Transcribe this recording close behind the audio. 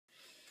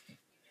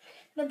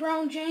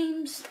LeBron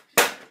James.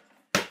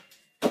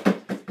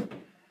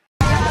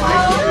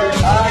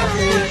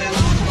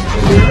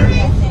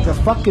 The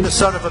fucking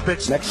son of a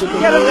bitch next to me.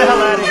 Get him the hell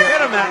out of here.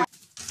 Get him out.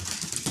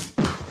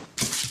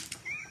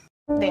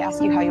 They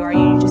ask you how you are,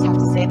 you just have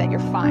to say that you're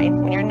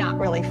fine when you're not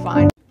really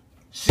fine.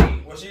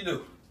 Shit, what she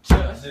do?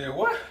 I said,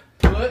 what?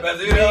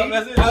 Mess it up,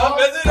 mess it up,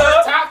 mess it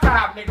up. Top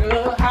top,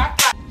 nigga. Hot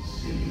top.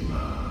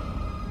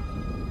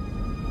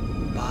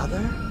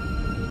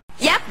 Father?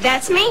 Yep,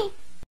 that's me.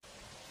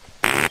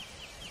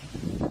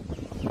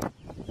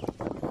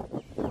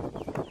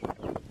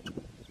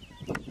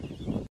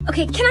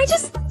 Okay, can I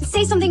just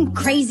say something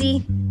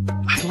crazy?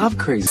 I love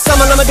crazy. You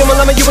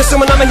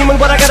assuming I'm a human,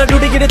 what I gotta do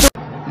to get it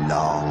through?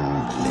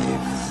 Long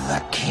live the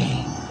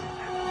king.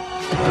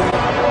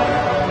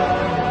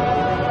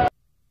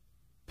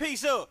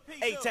 Peace up,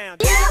 A-Town.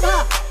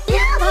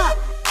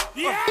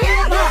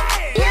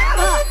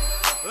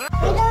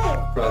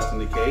 Frosting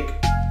the cake.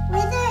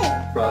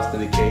 Frosting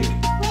the cake.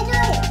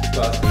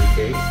 Frosting the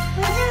cake.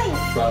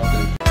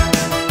 Frosting.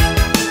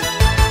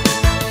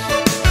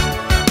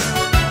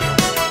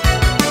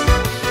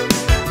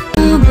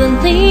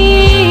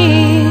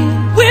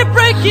 We're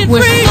breaking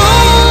free.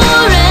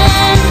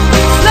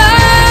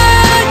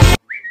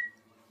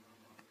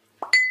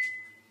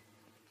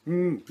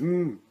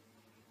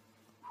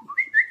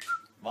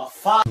 My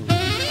father.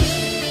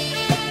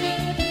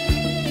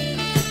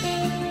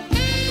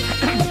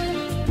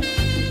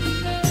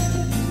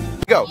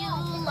 Go. You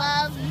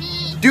love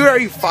me. Dude, are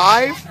you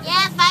 5?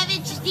 Yeah, 5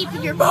 inches deep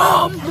in your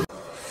mom.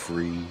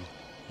 Free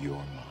your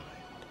mind.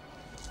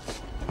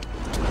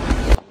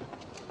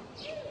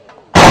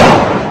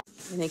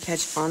 When they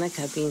catch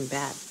Monica being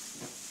bad.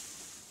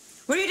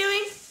 What are you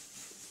doing?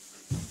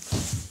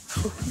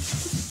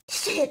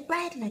 Shit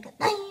bright like a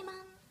diamond.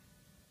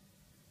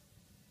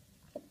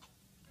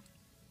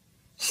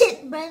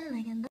 Shit bright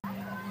like a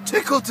diamond.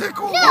 Tickle,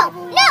 tickle. No,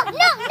 no, no,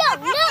 no,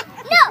 no,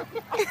 no.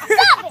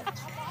 Stop it.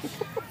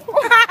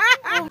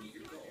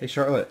 Hey,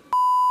 Charlotte.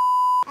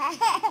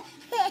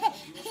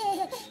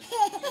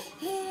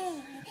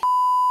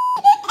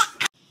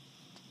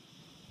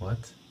 What?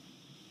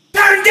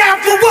 Turn down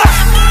for what?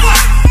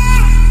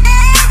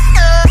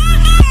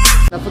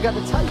 I forgot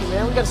to tell you,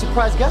 man. We got a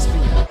surprise guest for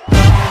you.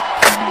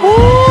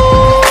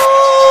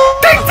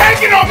 Big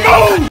taking on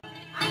move!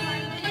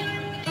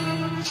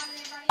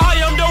 I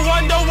am the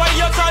one, the way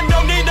your son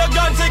don't need a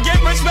gun to get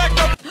respect.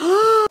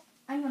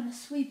 I'm gonna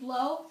sweep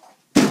low.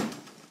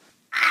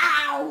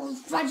 Ow,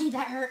 fudgy,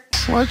 that hurt.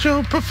 Watch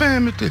your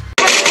profanity.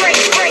 Break,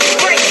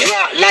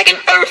 drop like an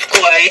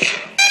earthquake.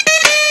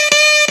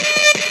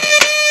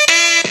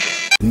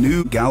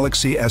 New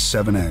Galaxy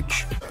S7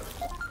 Edge.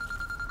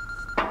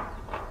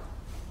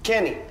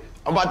 Kenny,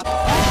 I'm about to...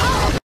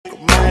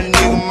 My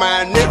nigga,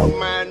 my nigga,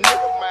 my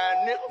nigga, my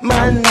nigga,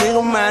 my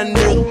nigga, my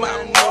nigga, my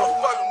nigga.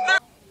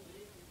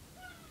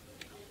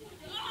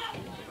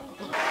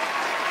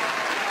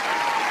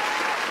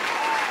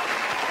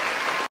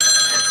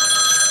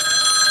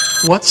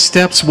 What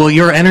steps will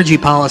your energy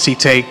policy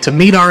take to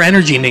meet our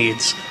energy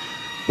needs,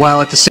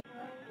 while at the same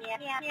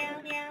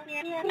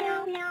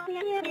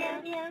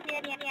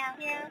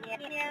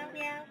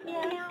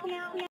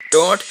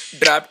Don't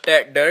drop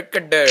that dirk,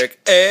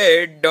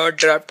 hey, don't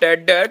drop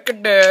that dirk.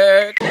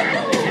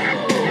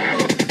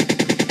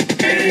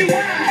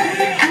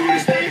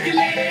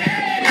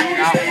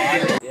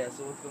 Yeah,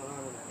 so what's going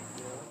on tonight?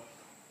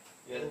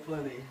 Yeah,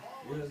 plenty.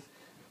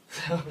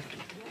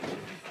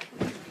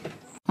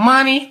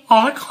 money,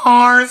 all the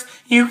cars,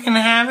 you can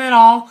have it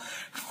all.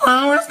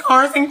 Flowers,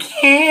 cars, and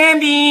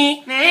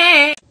candy.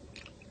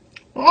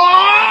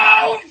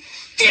 Oh,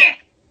 shit!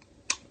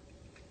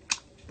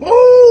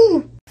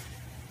 Woo!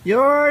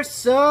 You're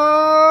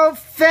so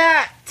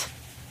fat!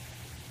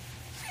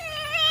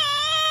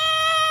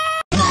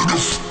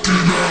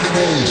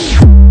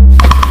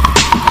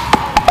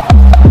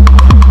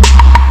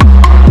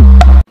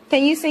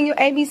 Can you sing your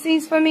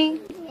ABCs for me?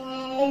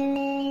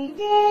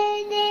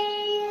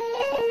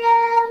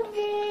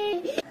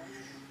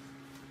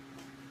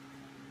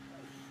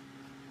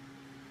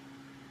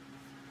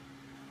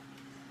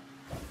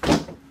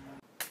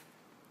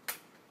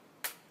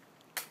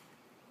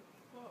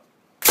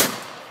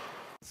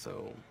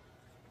 So,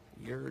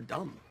 you're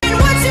dumb. There's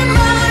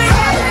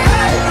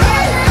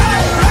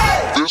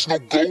no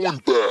going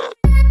back.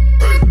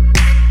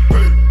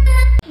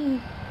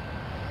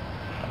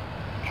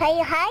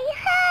 Hi, hi, hi.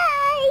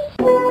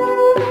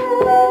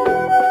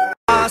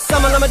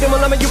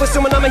 You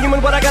assuming I'm a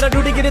human, what I gotta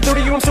do to get it through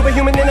to you? I'm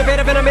superhuman,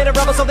 innovative, and I made a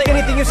rubber so that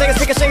anything you say is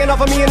singing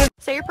off of me. And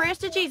Say your prayers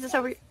to Jesus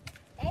over.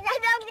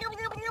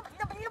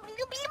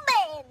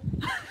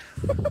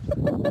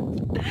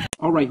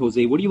 Alright,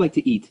 Jose, what do you like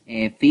to eat?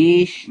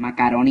 Fish,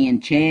 macaroni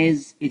and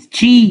cheese. It's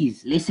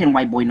cheese! Listen,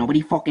 white boy,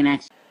 nobody fucking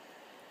asks.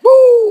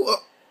 woo!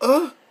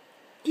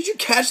 Did you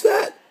catch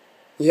that?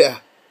 Yeah,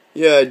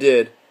 I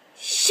did.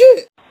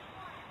 Shit!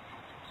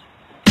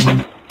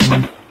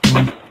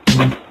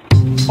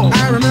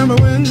 I remember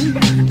when,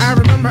 I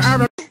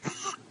remember.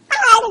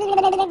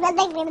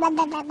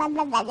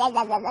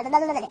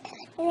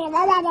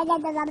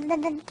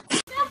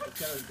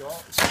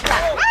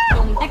 Ah!